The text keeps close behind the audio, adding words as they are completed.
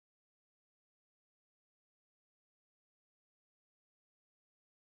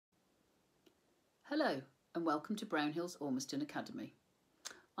Hello and welcome to Brownhills Ormiston Academy.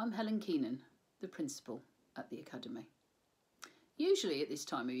 I'm Helen Keenan, the principal at the Academy. Usually at this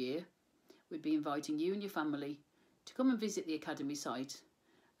time of year, we'd be inviting you and your family to come and visit the Academy site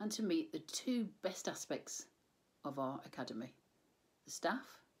and to meet the two best aspects of our Academy, the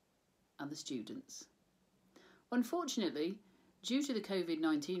staff and the students. Unfortunately, due to the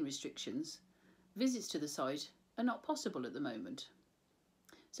COVID-19 restrictions, visits to the site are not possible at the moment.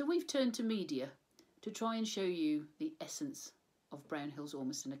 So we've turned to media to try and show you the essence of Brownhills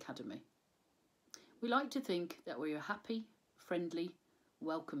Ormiston Academy. We like to think that we're a happy, friendly,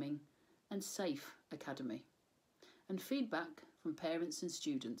 welcoming and safe academy, and feedback from parents and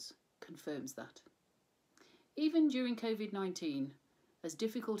students confirms that. Even during COVID-19, as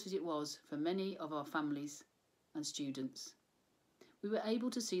difficult as it was for many of our families and students, we were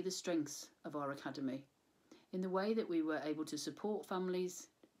able to see the strengths of our academy in the way that we were able to support families,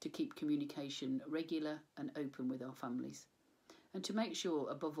 to keep communication regular and open with our families, and to make sure,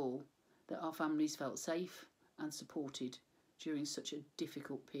 above all, that our families felt safe and supported during such a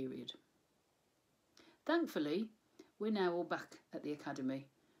difficult period. Thankfully, we're now all back at the Academy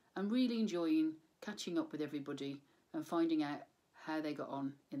and really enjoying catching up with everybody and finding out how they got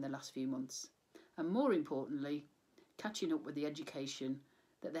on in the last few months, and more importantly, catching up with the education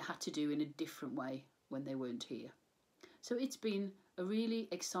that they had to do in a different way when they weren't here. So it's been a really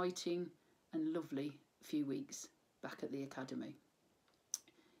exciting and lovely few weeks back at the Academy.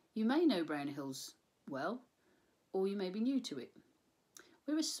 You may know Brownhills well, or you may be new to it.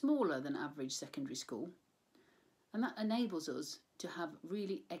 We're a smaller than average secondary school, and that enables us to have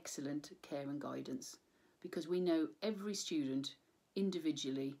really excellent care and guidance because we know every student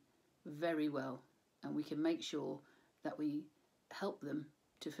individually very well, and we can make sure that we help them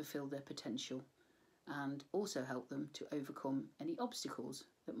to fulfil their potential and also help them to overcome any obstacles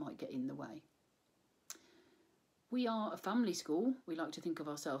that might get in the way. We are a family school. We like to think of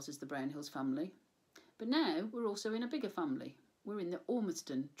ourselves as the Brownhills family, but now we're also in a bigger family. We're in the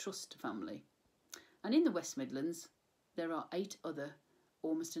Ormiston Trust family, and in the West Midlands there are 8 other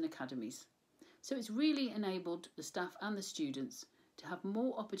Ormiston academies. So it's really enabled the staff and the students to have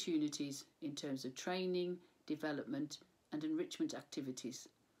more opportunities in terms of training, development and enrichment activities.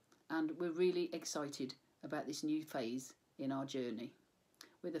 And we're really excited about this new phase in our journey.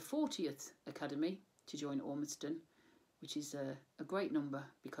 We're the 40th academy to join Ormiston, which is a great number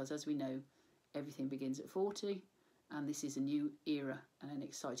because, as we know, everything begins at 40, and this is a new era and an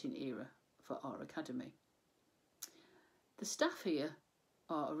exciting era for our academy. The staff here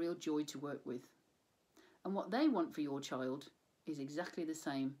are a real joy to work with, and what they want for your child is exactly the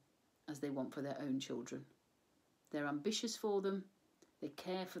same as they want for their own children. They're ambitious for them. They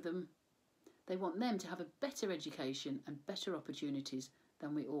care for them. They want them to have a better education and better opportunities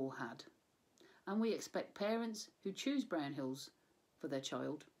than we all had. And we expect parents who choose Brownhills for their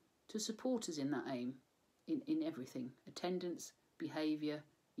child to support us in that aim, in everything: attendance, behaviour,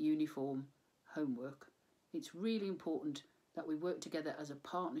 uniform, homework. It's really important that we work together as a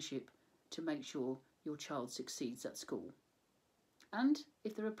partnership to make sure your child succeeds at school. And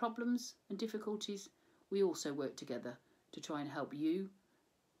if there are problems and difficulties, we also work together to try and help you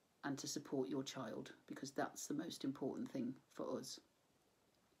and to support your child, because that's the most important thing for us.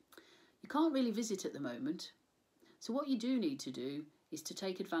 You can't really visit at the moment, so what you do need to do is to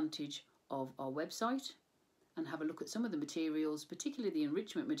take advantage of our website and have a look at some of the materials, particularly the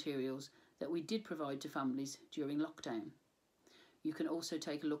enrichment materials that we did provide to families during lockdown. You can also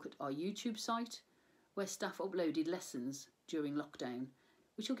take a look at our YouTube site, where staff uploaded lessons during lockdown,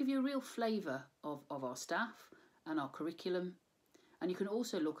 which will give you a real flavour of our staff and our curriculum. And you can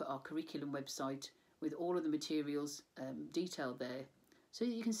also look at our curriculum website with all of the materials detailed there, so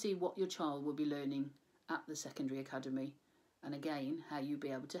that you can see what your child will be learning at the secondary academy, and again how you'll be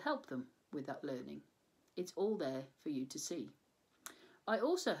able to help them with that learning. It's all there for you to see. I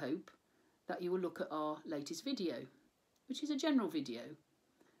also hope that you will look at our latest video, which is a general video,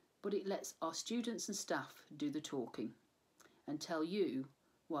 but it lets our students and staff do the talking and tell you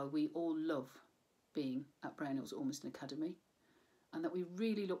why we all love being at Brownhills Ormiston Academy, and that we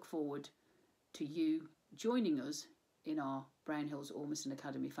really look forward to you joining us in our Brownhills Ormiston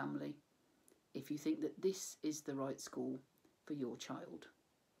Academy family if you think that this is the right school for your child.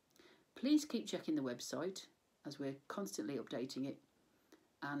 Please keep checking the website, as we're constantly updating it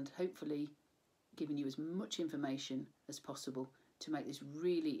and hopefully giving you as much information as possible to make this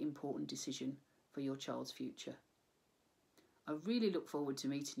really important decision for your child's future. I really look forward to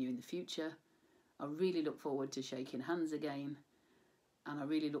meeting you in the future. I really look forward to shaking hands again, and I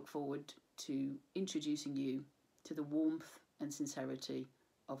really look forward to introducing you to the warmth and sincerity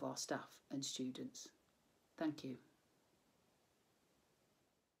of our staff and students. Thank you.